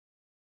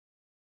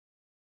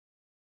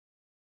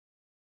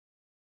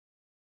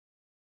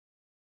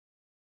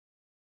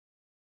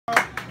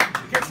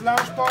Kit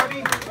Launch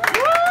Party.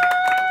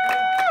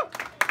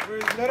 We're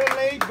a little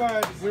late,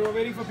 but we were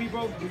waiting for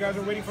people. You guys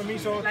were waiting for me,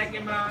 so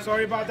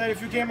sorry about that.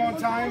 If you came on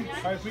time,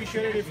 I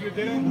appreciate it. If you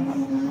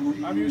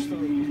didn't, I'm used to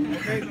it.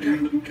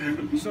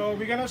 Okay? So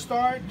we're gonna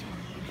start.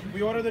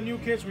 We ordered the new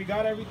kits. We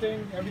got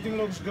everything. Everything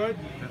looks good.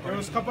 There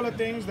was a couple of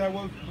things that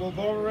we'll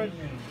go over it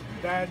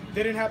that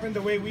didn't happen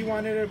the way we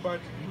wanted it, but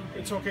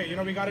it's okay. You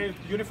know, we got it.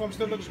 Uniform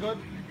still looks good,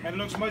 and it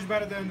looks much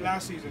better than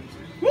last season.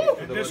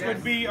 And this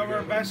could be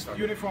our best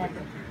uniform.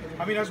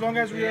 I mean, as long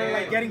as we are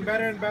like getting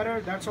better and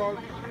better, that's all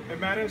that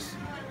matters.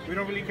 We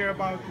don't really care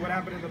about what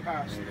happened in the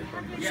past.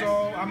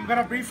 So I'm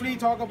gonna briefly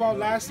talk about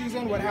last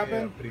season, what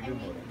happened.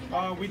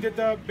 We did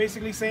the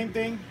basically same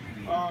thing,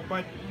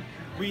 but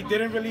we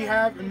didn't really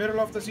have in the middle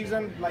of the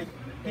season, like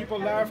people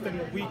left and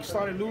we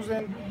started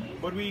losing,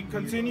 but we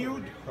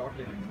continued.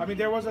 I mean,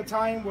 there was a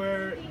time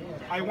where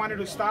I wanted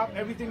to stop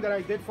everything that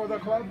I did for the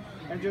club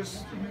and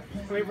just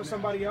play for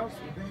somebody else.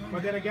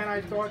 But then again,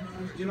 I thought,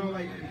 you know,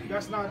 like,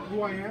 that's not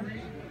who I am.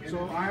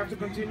 So I have to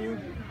continue,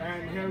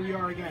 and here we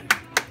are again.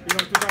 You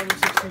know,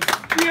 2016.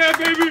 Yeah,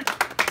 baby!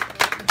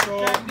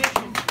 So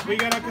we're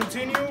gonna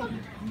continue,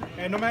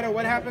 and no matter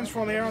what happens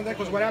from here on there,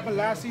 because what happened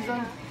last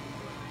season,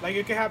 like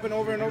it can happen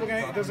over and over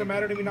again. It doesn't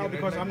matter to me now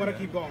because I'm gonna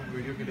keep going.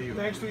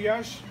 Thanks to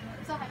Yash,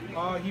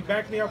 he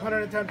backed me up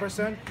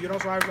 110%. You know,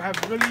 so I have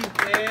really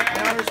a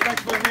lot of respect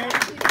for him,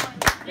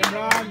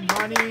 Imran,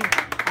 Mani.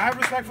 I have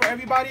respect for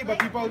everybody, but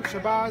people,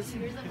 Shabazz,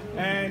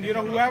 and you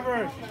know,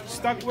 whoever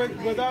stuck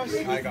with us,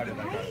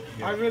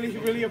 I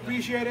really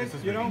appreciate it.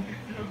 You know,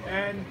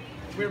 and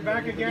we're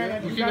back again,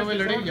 and you guys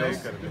deserve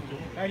this.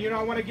 And you know,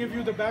 I want to give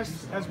you the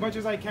best as much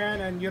as I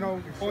can, and you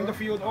know, on the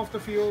field, off the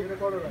field,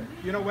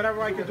 you know,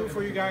 whatever I can do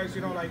for you guys,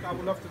 you know, like I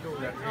would love to do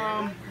it.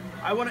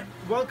 I want to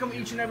welcome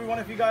each and every one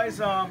of you guys.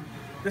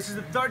 This is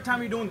the third time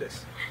we're doing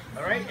this,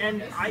 all right?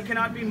 And I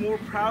cannot be more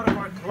proud of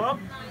our club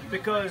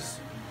because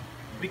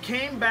we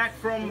came back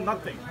from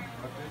nothing,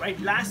 right?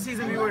 Last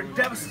season we were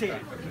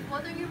devastated,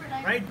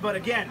 right? But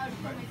again,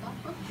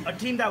 a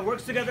team that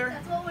works together,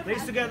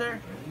 plays together,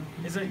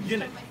 is a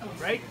unit,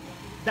 right?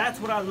 That's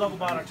what I love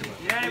about our team.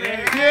 Yeah,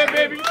 baby. Yeah,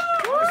 baby.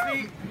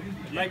 Honestly,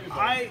 like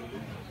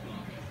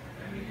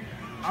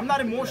I'm not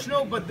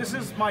emotional, but this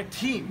is my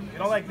team. You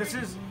know, like this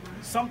is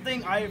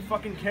something I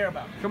fucking care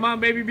about. Come on,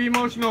 baby, be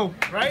emotional.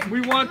 Right?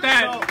 We want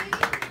that.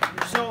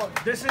 So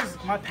this is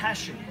my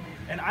passion,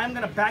 and I'm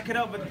gonna back it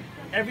up with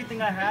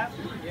everything I have,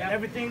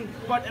 everything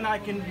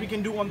we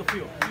can do on the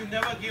field. You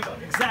never give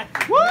up.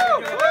 Exactly. Woo!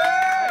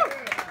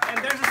 And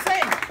there's a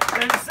saying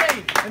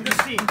in this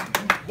team.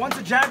 Once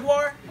a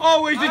Jaguar,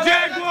 always a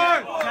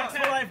Jaguar. Jags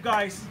for life,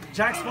 guys.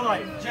 Jags for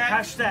life.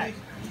 Hashtag.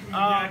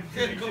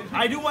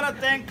 I do want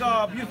to thank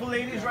beautiful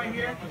ladies right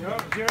here.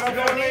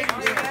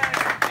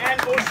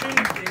 And Ocean,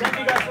 thank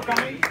you guys for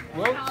coming.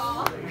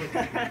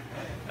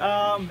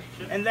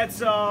 And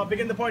let's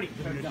begin the party.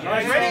 All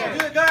right, ready?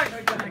 Do it, guys.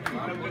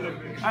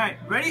 All right,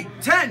 ready?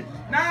 10,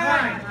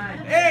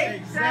 9,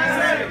 8,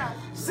 7,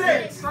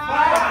 6,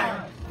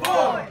 5,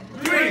 4,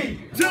 3,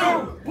 2,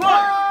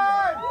 1.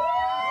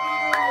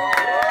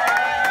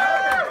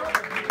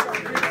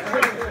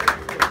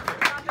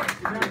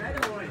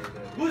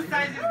 Whose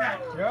size is that?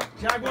 Yep.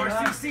 Jaguars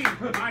CC.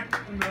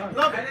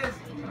 Love it.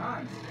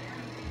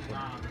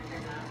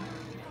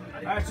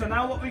 Alright, so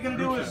now what we're gonna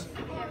do is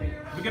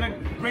we're gonna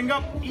bring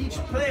up each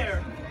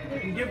player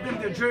and give them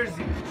their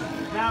jersey.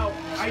 Now,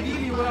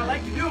 ideally what I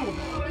like to do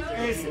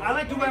is I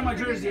like to wear my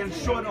jersey and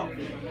show it off.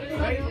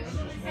 Right?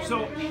 So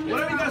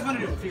whatever you guys want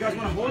to do, if you guys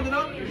want to hold it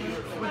up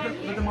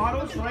with the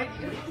models, right?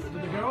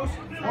 With the girls,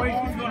 or if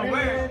you want to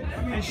wear it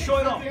and show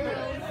it off.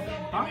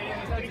 Huh?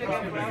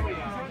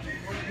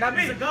 Now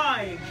there's a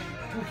guy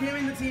who came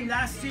in the team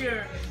last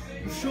year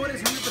who showed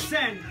his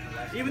 100%,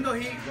 even though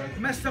he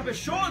messed up his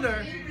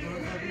shoulder.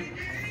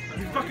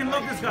 We fucking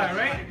love this guy,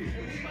 right?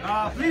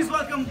 Please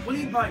welcome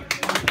Waleed Bhai.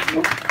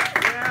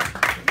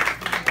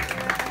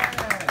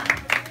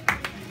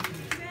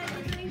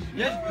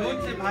 Just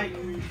don't say bhai.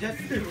 Just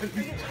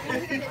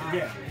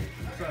Yeah.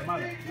 Sorry, my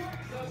bad.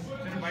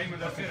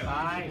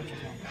 Bye.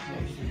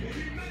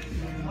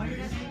 Why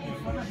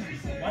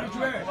don't you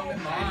wear it? Why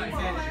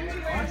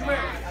don't you wear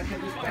it?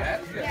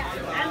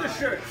 And the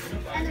shirt.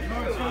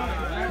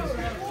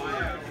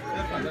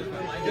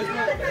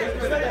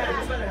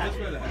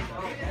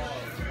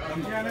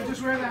 Yeah, let's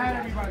just wear the hat,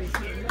 everybody.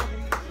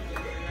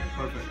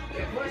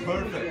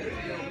 perfect.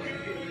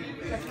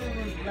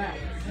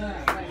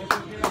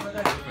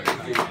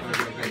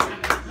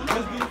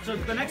 So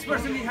the next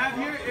person we have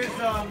here is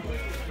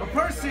a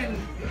person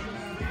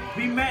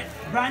we met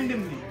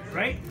randomly,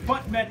 right?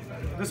 But met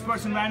this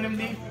person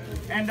randomly,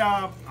 and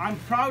I'm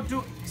proud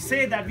to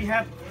say that we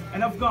have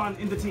an Afghan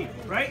in the team,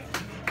 right?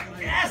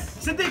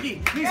 Yes,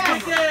 Siddiqui, please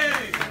come.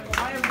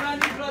 I am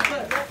Randy,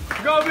 brother.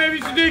 Go, baby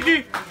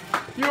Siddiqui.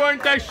 You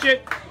aren't that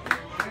shit.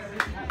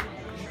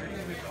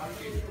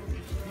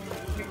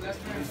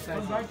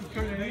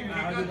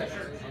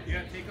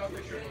 Yeah, take off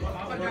the shirt.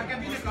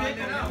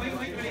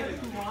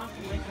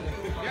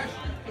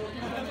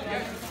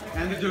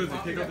 And the jersey.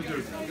 Take off the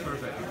jersey.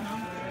 Perfect.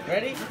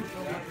 Ready?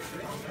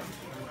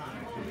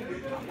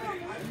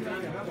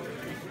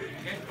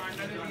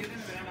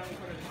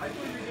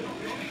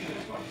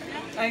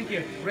 Thank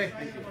you. Great.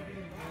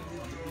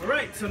 All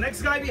right, so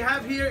next guy we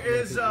have here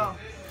is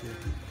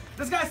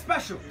this guy's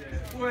special.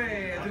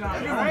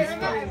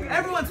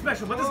 Everyone's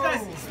special, but this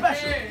guy's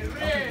special.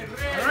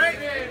 All right?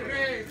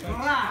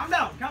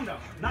 Calm down.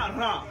 Not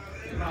Ra.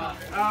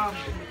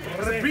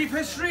 As a brief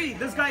history,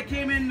 this guy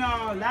came in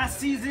last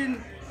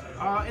season,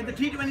 in the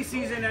T20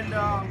 season, and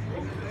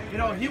you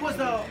know,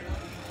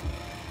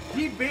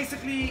 he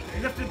basically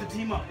lifted the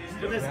team up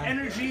with his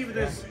energy, with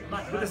his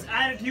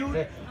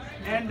attitude,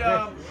 and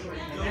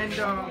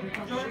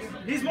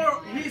he's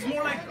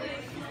more like,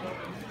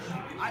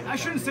 I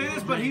shouldn't say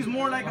this, but he's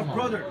more like a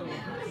brother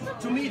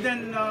to me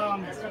than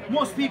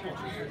most people,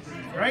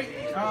 right?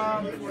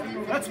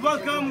 Let's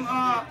welcome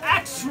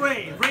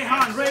X-Ray,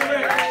 Rayhan,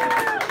 Ray.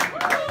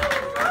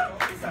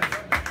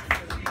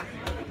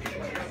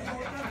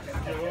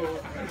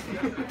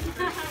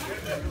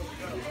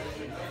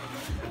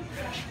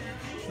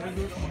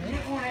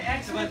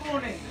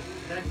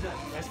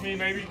 That's me,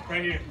 baby.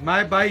 Right here.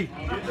 Bye.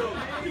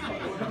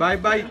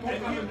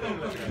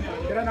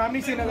 तेरा नाम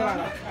नहीं सीना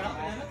था।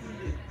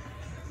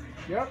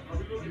 Yep.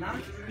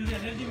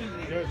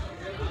 Good.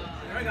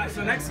 All right, guys.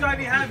 So next guy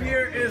we have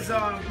here is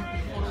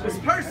this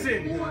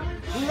person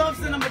who loves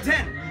the number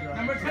 10.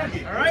 Number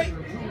 10. All right,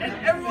 and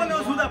everyone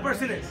knows who that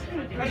person is.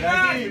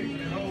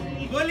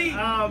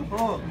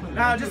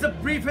 Now, just a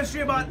brief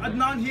history about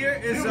Adnan here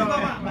is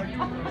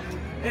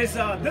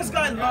this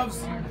guy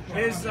loves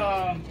his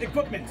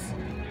equipments.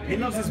 He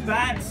loves his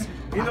bats.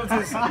 He loves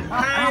his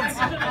hands,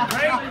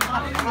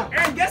 right?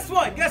 And guess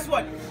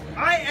what?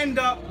 I end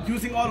up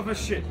using all of his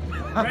shit,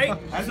 right?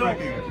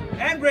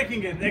 And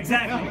breaking it,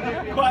 exactly.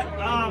 But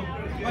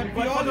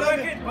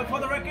for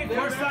the record,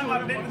 first time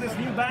I played with this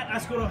new bat, I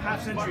scored a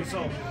half century.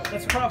 So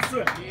let's props to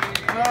it.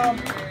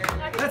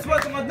 Let's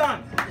welcome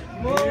Adnan.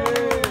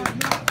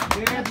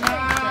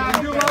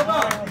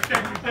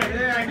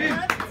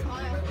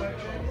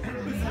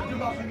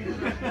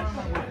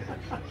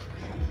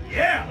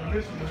 Yeah.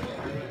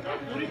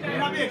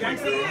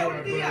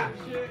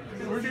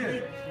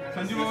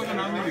 Sanju बाबा का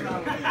नाम नहीं लिखा।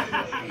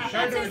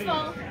 That's his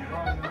fault.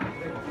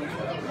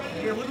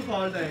 ये वो तो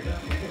fault है।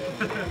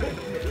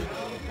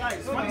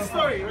 Guys, funny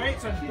story, right?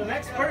 So the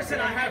next person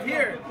I have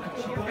here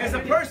is a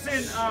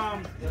person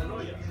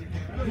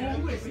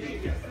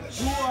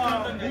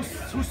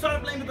who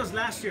started playing with us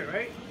last year,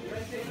 right?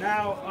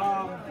 Now,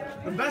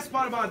 the best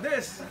part about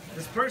this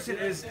person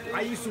is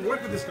I used to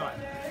work with this guy.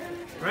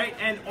 Right,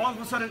 and all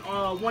of a sudden,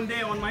 one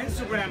day on my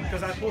Instagram,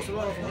 because I post a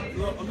lot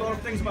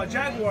of things about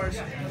Jaguars,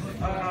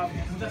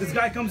 this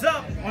guy comes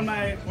up on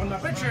my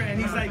picture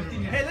and he's like,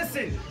 "Hey,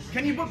 listen,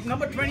 can you book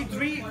number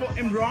 23 for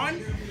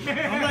Imran?"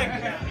 I'm like,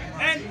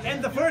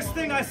 and the first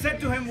thing I said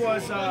to him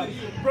was,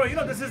 "Bro, you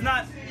know this is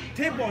not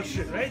tape ball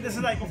shit, right? This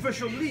is like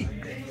official league."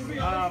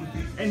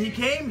 And he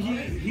came,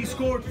 he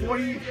scored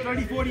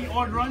 30-40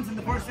 odd runs in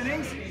the first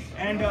innings,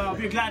 and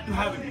we're glad to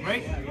have him,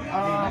 right?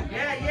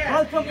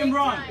 Welcome,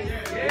 Imran.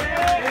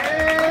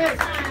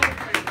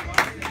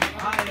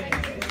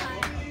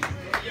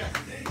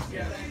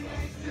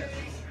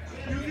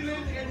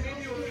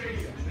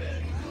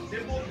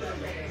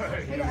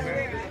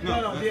 No,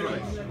 the other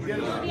way.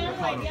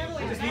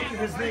 Just need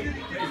his name.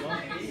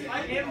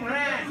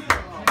 Imran.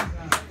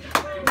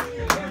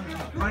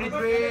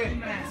 23.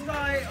 This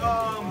guy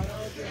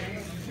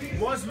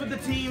was with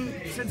the team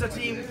since the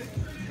team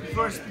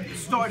first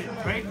started,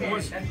 right?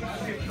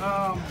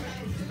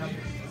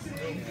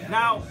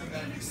 Now,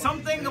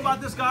 something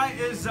about this guy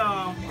is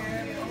a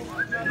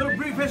little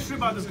brief history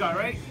about this guy,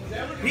 right?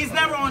 He's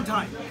never on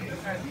time.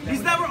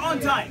 He's never on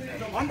time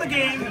on the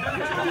game.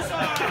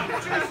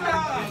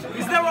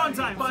 He's never on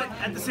time. But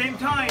at the same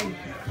time,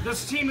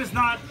 this team is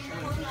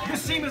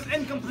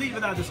incomplete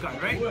without this guy,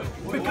 right?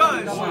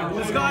 Because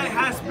this guy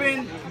has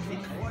been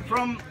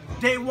from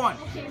day one,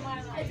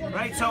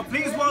 right? So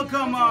please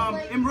welcome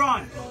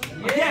Imran.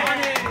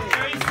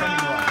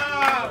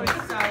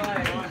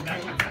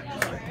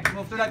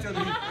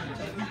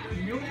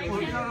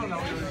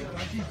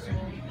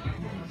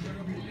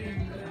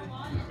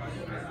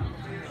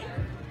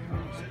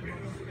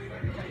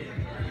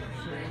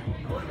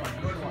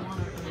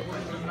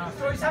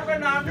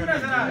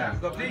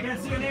 So you can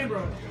see your name,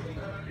 bro.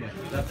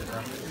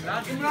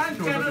 Imran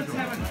Channel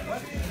 7.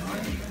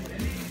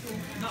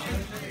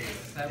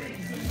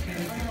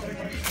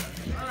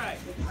 Alright.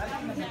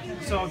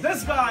 So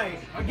this guy,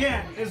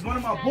 again, is one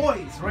of my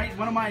boys, right?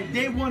 One of my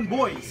day one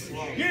boys.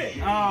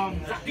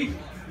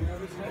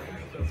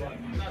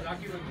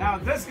 Now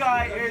this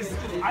guy is,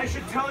 I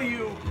should tell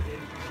you,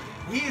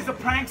 he is a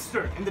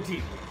prankster in the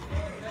team.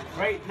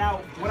 Right?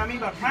 Now, what I mean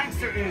by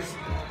prankster is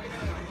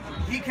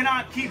he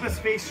cannot keep his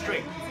face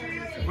straight.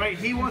 Right?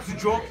 He wants to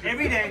joke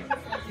every day.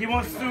 He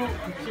wants to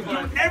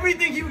do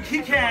everything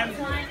he can,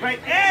 right?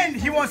 And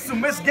he wants to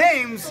miss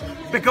games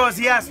because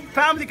he has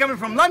family coming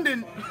from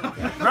London,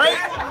 right?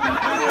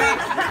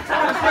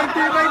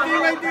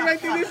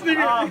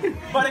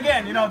 But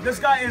again, you know, this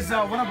guy is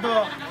one of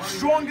the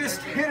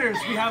strongest hitters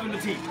we have in the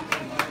team.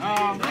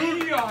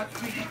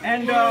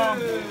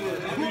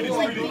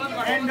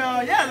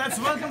 Yeah, let's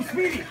welcome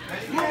Speedy.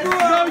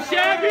 Go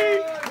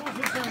Shaggy!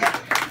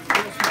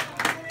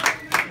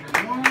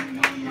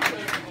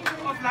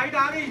 Flight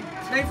Army.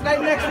 Next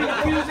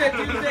Tuesday.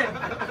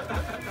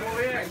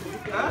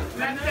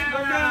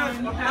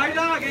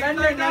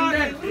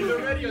 London.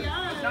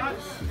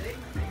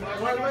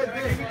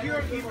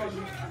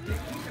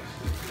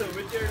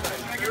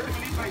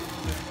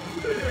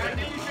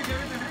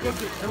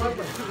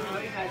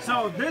 So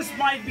this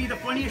might be the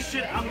funniest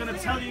shit I'm gonna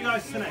tell you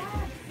guys tonight.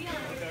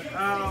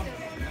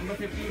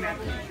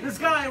 This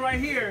guy right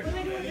here,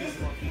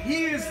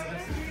 he is,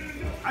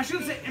 I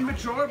shouldn't say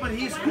immature, but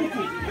he's cuckoo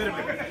a little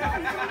bit.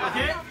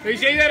 Okay? Hey,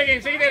 say that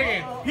again.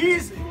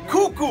 He's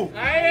cuckoo.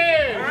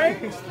 Hey! Alright?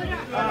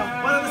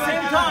 But at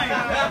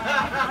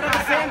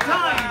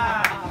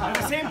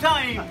the same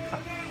time,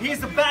 he's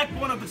the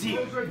backbone of the team.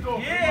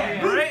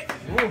 Yeah. Right?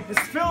 His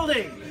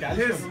fielding,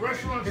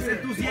 his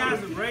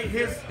enthusiasm, right?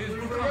 His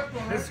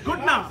good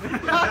now.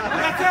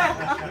 That's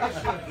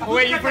it. Oh,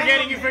 wait, you're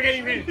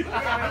forgetting me.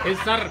 His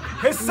sir.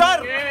 His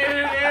son.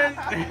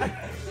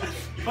 Yeah.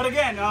 But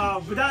again,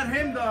 without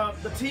him,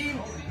 the team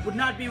would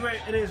not be where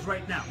it is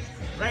right now.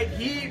 Right?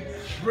 He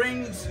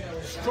brings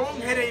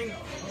strong hitting,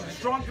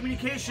 strong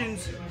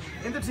communications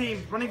in the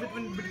team, running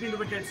between the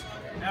wickets.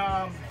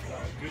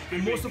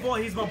 And most of all,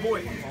 he's my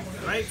boy,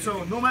 right?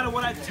 So no matter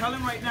what I tell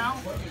him right now,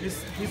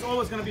 he's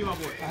always gonna be my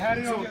boy.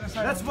 So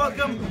let's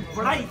welcome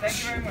Bright.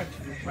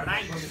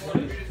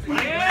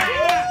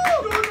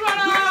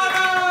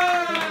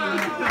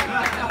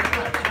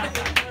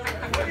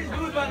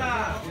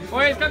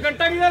 ओए इसका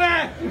घंटा किधर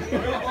है?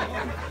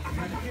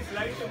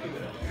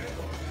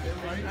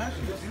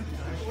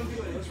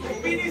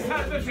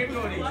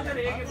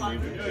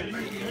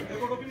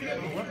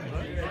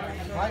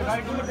 My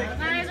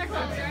eyes are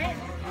closed, right?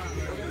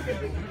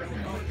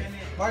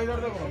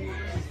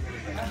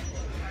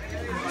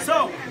 So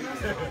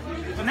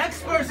the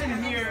next person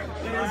here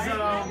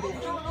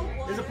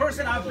is a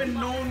person I've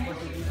known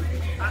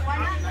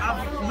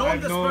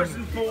this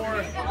person for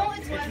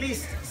at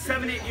least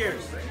 7-8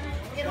 years.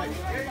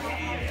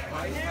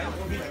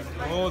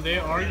 Oh,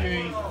 they're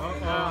arguing.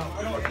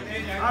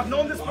 I've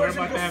known this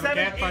person for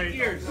 7-8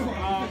 years.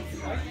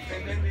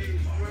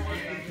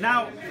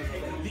 Now,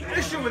 the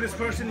issue with this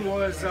person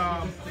was,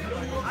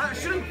 I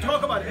shouldn't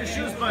talk about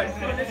issues, but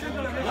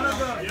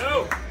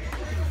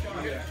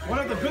one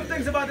of the good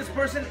things about this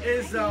person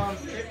is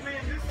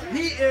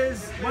he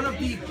is one of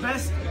the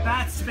best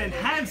batsmen,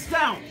 hands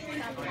down,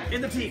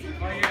 in the team.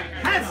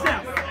 Hands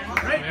down,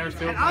 right?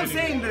 And I'm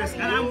saying this,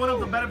 and I'm one of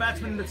the better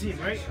batsmen in the team,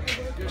 right?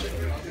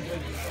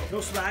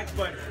 No slack,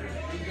 but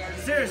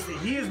seriously,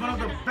 he is one of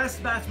the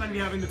best batsmen we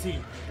have in the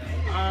team.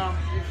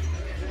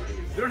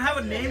 We don't have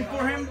a name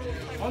for him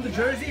on the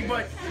jersey,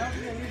 but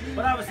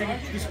obviously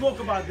we spoke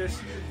about this.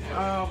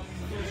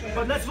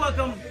 But let's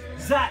welcome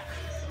Zach.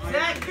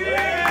 Zach!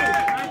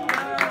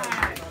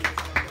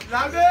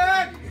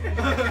 London!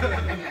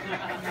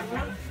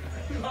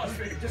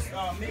 Just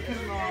make him.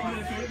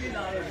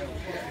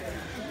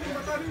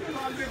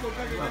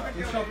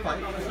 It's not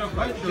fight.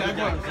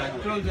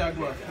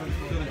 Jaguars.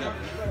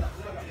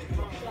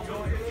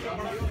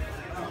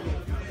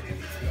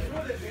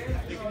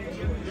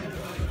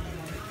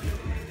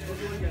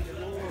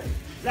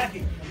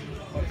 Zachy.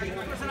 The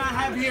person I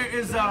have here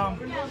is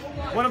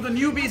one of the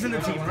newbies in the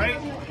team, right?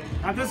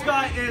 Now this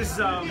guy is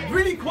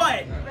really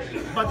quiet,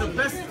 but the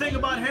best thing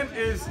about him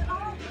is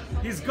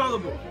he's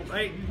gullible,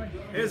 right?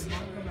 His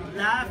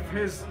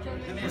laughter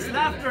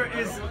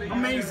is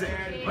amazing,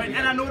 right?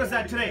 And I noticed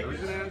that today.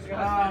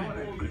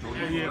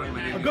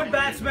 A good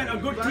batsman, a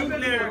good team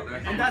player,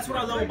 and that's what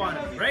I love about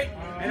him, right?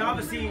 And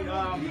obviously,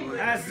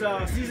 as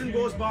season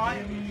goes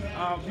by,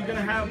 we're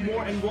gonna have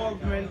more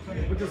involvement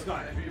with this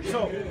guy.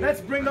 So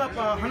let's bring up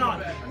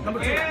Hanan, number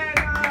 2.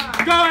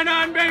 Going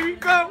on, baby,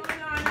 go!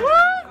 Woo!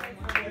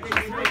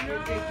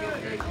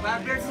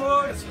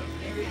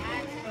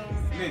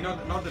 No,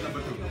 not the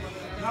number 2.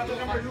 Not the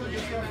number 2,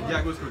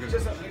 Jaguars cricket.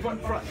 just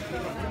front.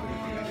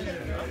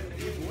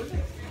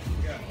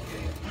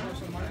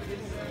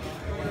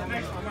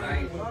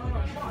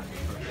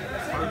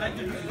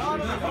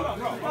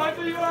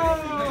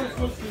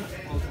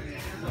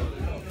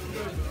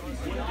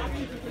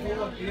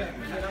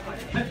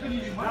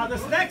 Now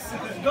this next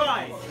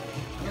guy,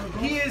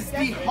 he is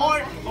the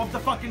heart of the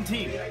fucking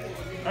team.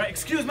 Alright,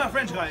 excuse my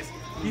French, guys.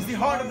 He's the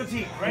heart of the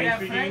team, right? Can't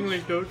speak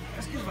English, dude.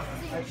 Excuse my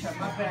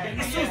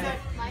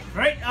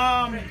Right?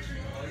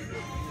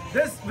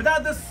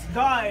 Without this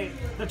guy,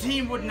 the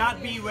team would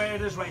not be where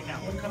it is right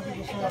now.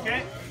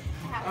 Okay?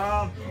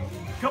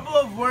 Couple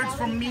of words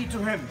from me to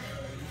him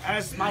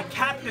as my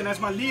captain, as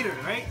my leader,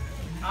 right?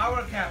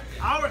 Our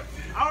captain.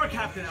 Our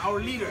captain, our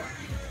leader.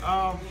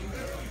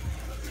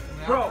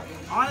 Bro,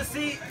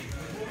 honestly,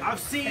 I've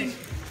seen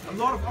a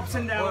lot of ups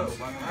and downs,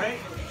 right?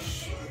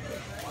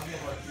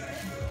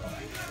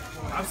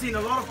 I've seen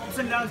a lot of ups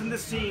and downs in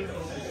this team,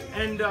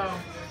 and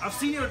I've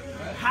seen your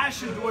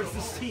passion towards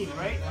this team,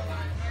 right?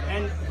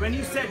 And when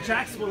you said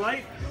Jags for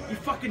life, you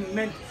fucking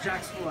meant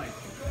Jags for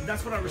life. And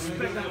that's what I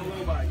respect and I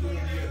go by.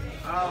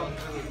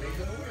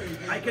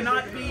 I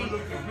cannot be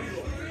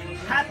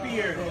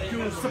happier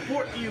to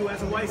support you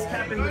as a vice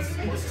captain in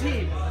this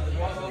team,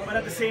 but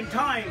at the same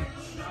time,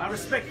 I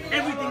respect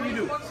everything you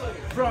do,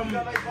 from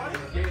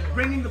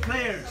bringing the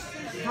players,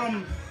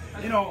 from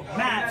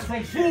mats,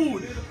 from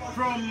food,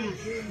 from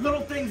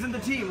little things in the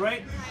team,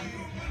 right?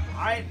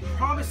 I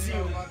promise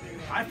you,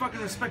 I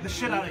fucking respect the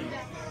shit out of you,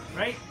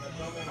 right?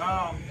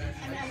 I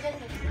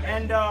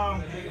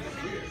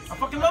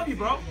fucking love you,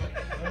 bro.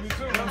 You know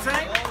what I'm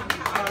saying?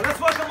 Let's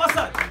welcome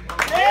Masad.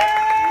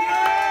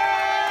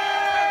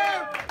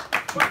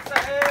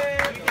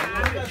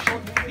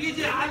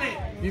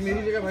 ये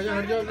मेरी जगह भाईजान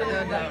हट जाओ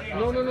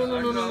no no no no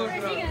no no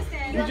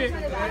Vijay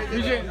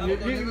Vijay ये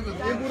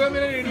पूरा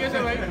मेरा radius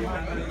है भाई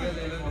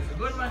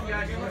Good one,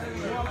 guys.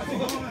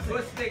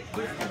 Good stick.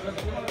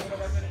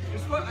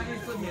 उसको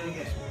इसको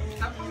मिलेंगे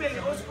सबको मिलेंगे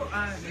उसको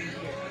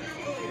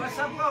बस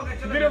सबको होगा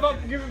चलो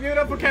give it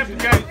up for captain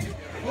guys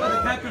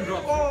Captain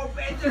drop. oh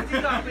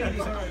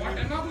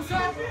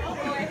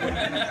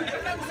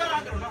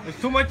there's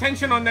too much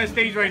tension on that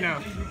stage right now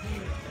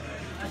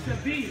That's a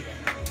B.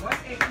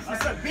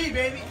 That's a B,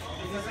 baby.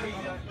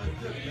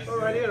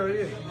 Right here.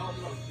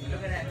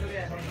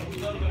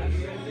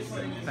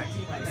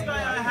 This guy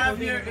I have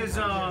here is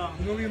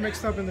We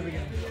mixed up in the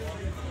beginning.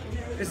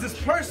 is this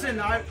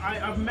person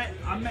I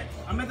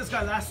met this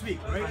guy last week,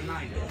 right?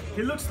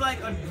 He looks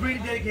like a really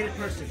dedicated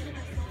person,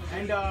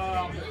 and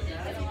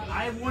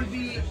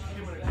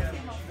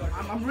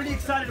I'm really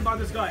excited about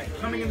this guy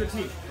coming in the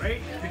team,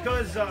 right?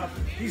 Because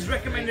he's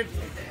recommended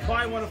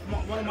by one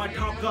of my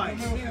top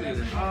guys,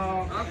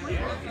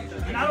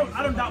 and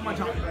I don't doubt my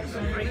top guys,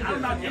 right? I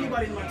don't doubt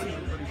anybody in my team.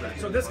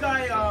 So this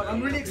guy,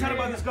 I'm really excited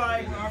about this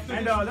guy,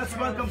 and let's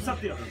welcome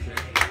Satya.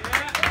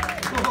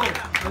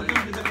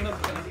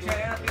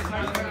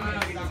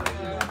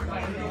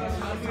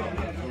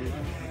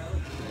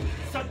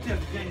 Satya.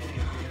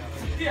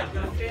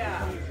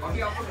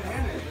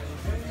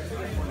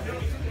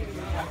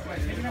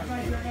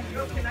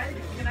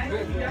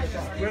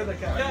 Where the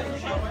cat?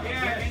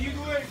 Yeah, can you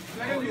do it?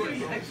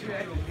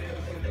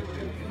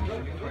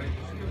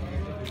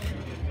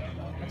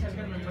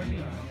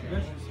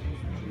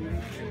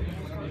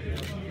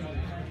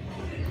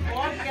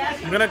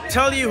 I'm gonna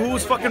tell you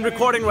who's fucking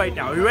recording right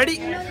now. You ready?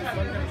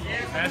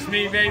 that's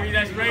me baby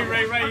that's Ray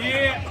right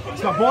here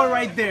That's my boy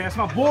right there. That's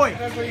my boy.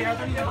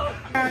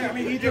 I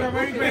mean, he did a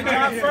very great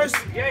job. First,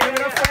 give it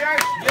up for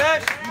Yash.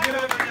 yes He did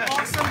an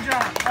awesome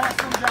job.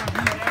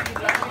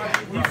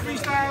 He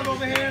freestyled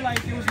over here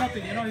like it was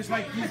nothing. He's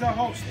like, he's a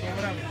host or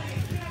whatever.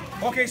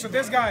 Okay, so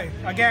this guy,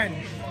 again,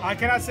 I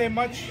cannot say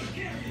much.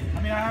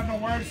 I mean, I have no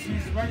words.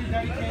 He's very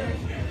dedicated.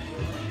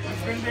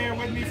 He's been there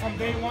with me from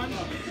day one.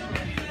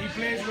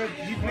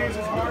 He plays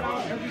his heart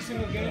out every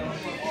single game.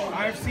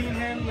 I've seen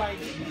him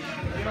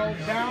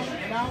down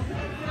and out,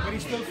 but he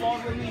still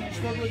fought with me. He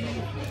stood with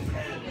me.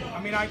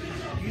 I mean,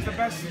 he's the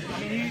best. I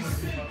mean,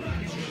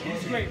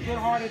 he's great.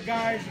 Good-hearted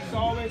guy. He's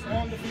always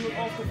on the field,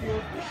 off the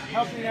field,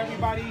 helping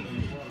everybody.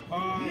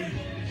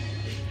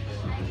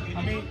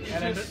 I mean,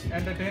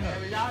 entertainer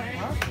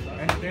huh?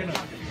 entertainer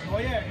Oh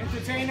yeah,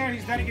 entertainer.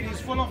 He's dedicated.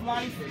 He's full of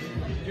life.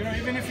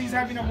 Even if he's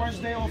having the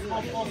worst day of his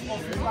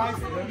life,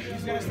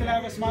 he's gonna still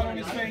have a smile on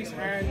his face,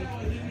 and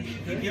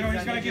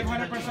he's gonna give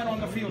 100% on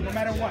the field, no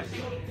matter what.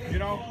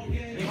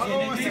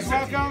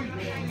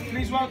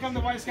 Please welcome the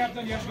vice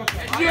captain, Yash Gupta.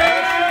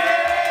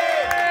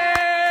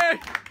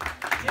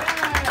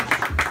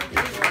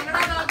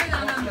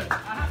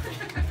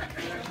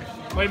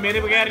 भाई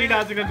मेरे बगैर नहीं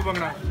डाल सकते तू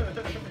bhangra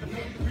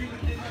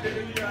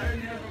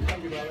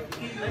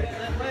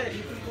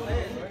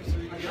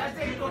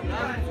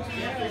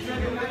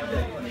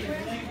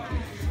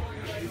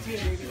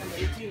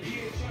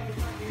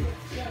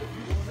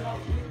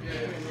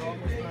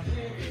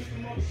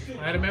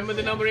I remember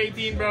the number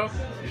 18, bro.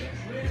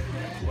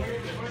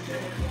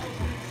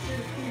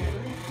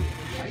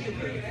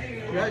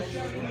 Yes.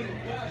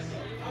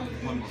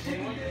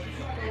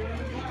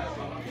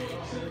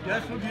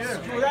 Yes, we're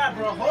here. Screw that,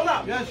 bro. Hold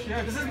up. Yes.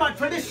 This is my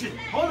tradition.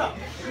 Hold up.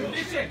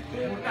 Tradition.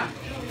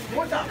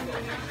 Hold up.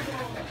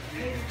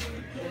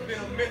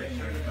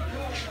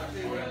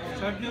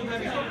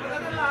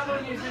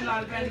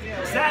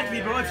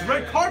 Exactly, bro. It's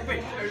red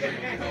carpet.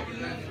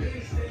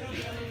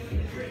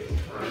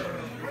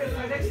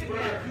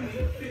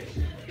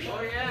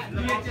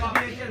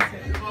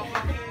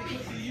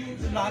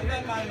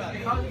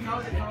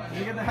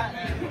 Look at that.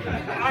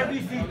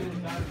 RBC.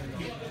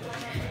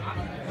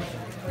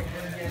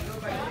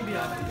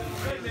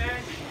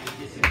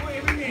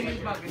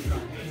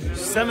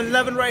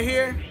 7-Eleven right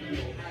here.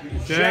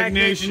 Jag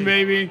Nation,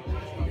 baby.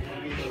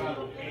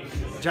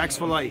 Jags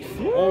for life.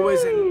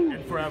 Always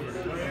and forever.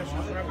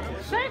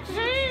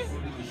 Sexy.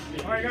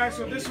 All right, guys.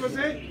 So this was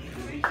it.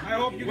 I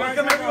hope you guys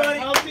Welcome, are everybody.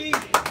 healthy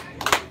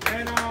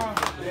and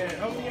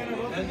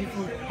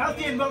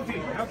Healthy and wealthy.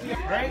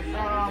 Right?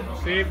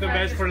 Save the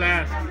best for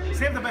last.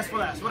 Save the best for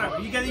last. Whatever.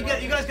 You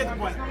guys get the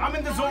point. I'm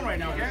in the zone right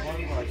now, okay?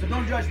 So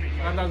don't judge me.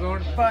 I'm not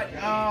going. But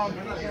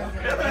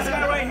this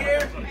guy right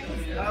here,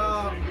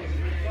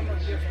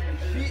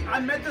 I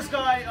met this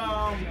guy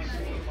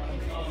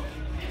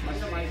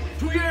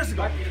 2 years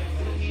ago.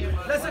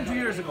 Less than 2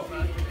 years ago.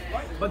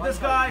 But this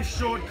guy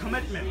showed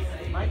commitment,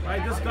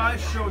 right? This guy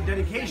showed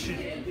dedication.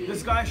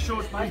 This guy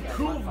showed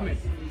improvement.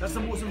 That's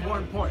the most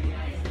important part.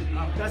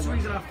 That's the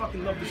reason I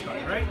fucking love this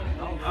guy, right?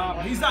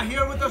 He's not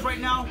here with us right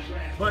now,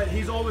 but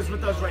he's always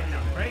with us right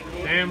now, right?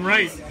 Damn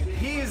right.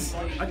 He's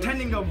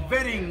attending a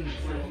wedding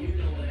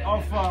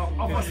of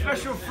a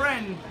special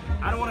friend.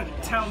 I don't want to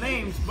tell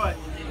names, but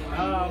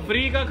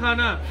Free ka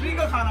khana. Free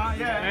ka khana,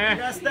 yeah,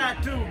 that's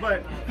that too.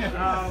 But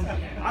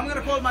I'm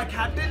gonna call my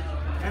captain,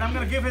 and I'm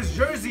gonna give his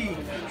jersey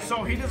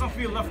so he doesn't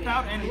feel left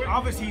out, and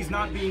obviously he's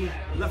not being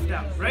left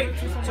out, right?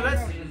 So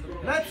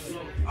let's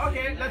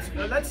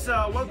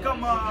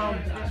welcome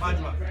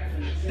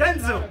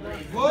Denzel.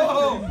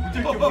 Whoa!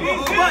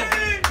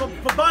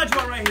 For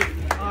Bajwa right here,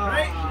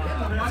 right?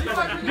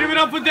 Give it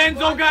up for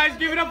Denzel, guys.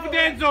 Give it up for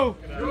Denzel.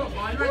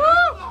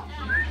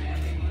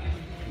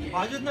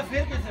 आज इतना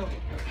फेर कैसे हो?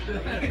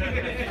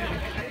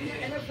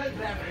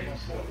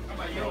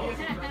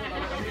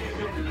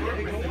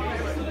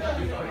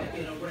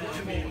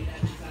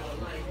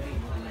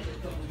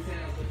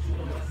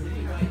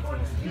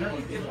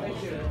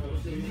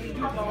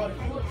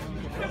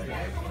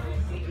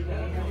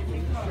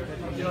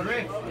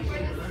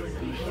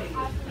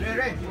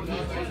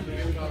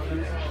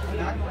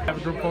 Have a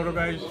group photo,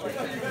 guys.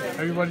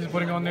 Everybody's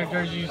putting on their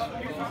jerseys.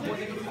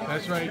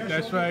 That's right,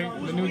 that's right.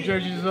 The new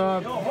jerseys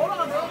up.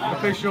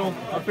 Official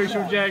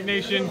Jag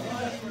Nation.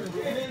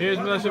 Here's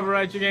Melissa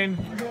Varach again.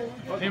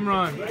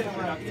 Imran.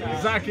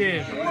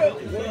 Zakir.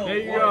 There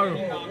you go.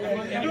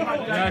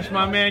 Yash,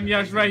 my man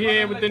Yash right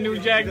here with the new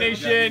Jag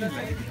Nation.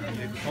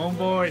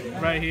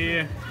 Homeboy right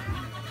here.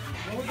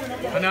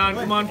 Anan,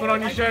 come on, put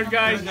on your shirt,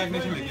 guys.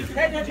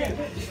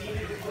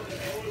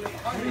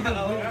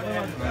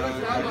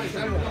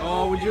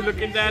 Oh, would you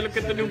look at that? Look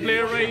at the new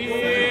player right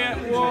here.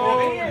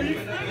 Whoa.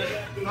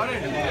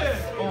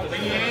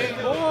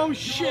 Oh,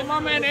 shit, my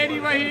man Eddie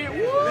right here.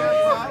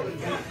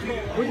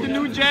 Woo. With the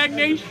new Jag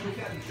Nation.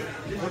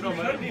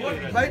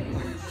 Right?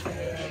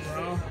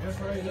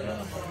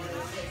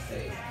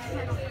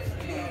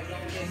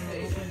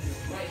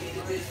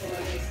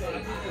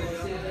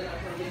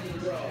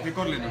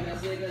 Record लेना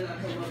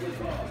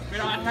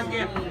मेरा हाथ थक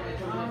गया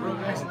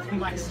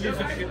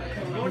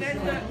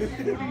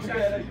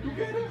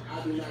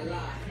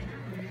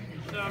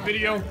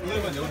Video.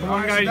 Come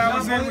on, guys. That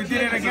was it. We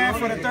did it again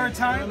for the third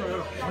time.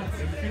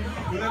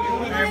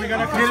 And we're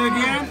gonna do it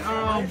again.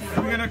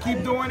 We're gonna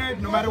keep doing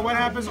it, no matter what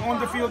happens on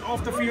the field,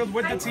 off the field,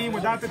 with the team,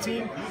 without the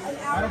team.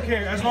 I don't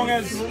care, as long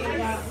as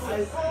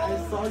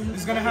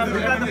it's gonna happen.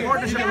 We got the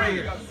partnership right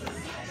here.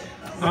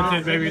 That's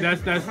it, baby.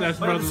 That's But at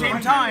brother the same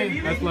love.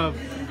 time, That's love.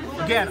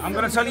 again, I'm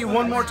gonna tell you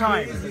one more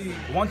time.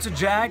 Once a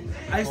Jag,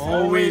 always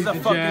Always a a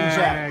fucking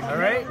Jag. Jag. All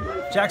right,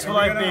 Jags for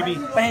life, baby.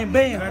 Bam,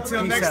 bam. And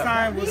until Peace next out.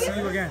 time, we'll see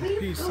you again.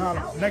 Peace.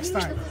 Holla. Next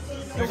time.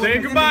 Say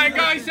goodbye,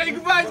 guys. Say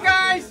goodbye,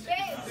 guys.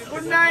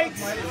 Good night.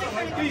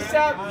 Peace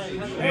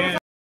out.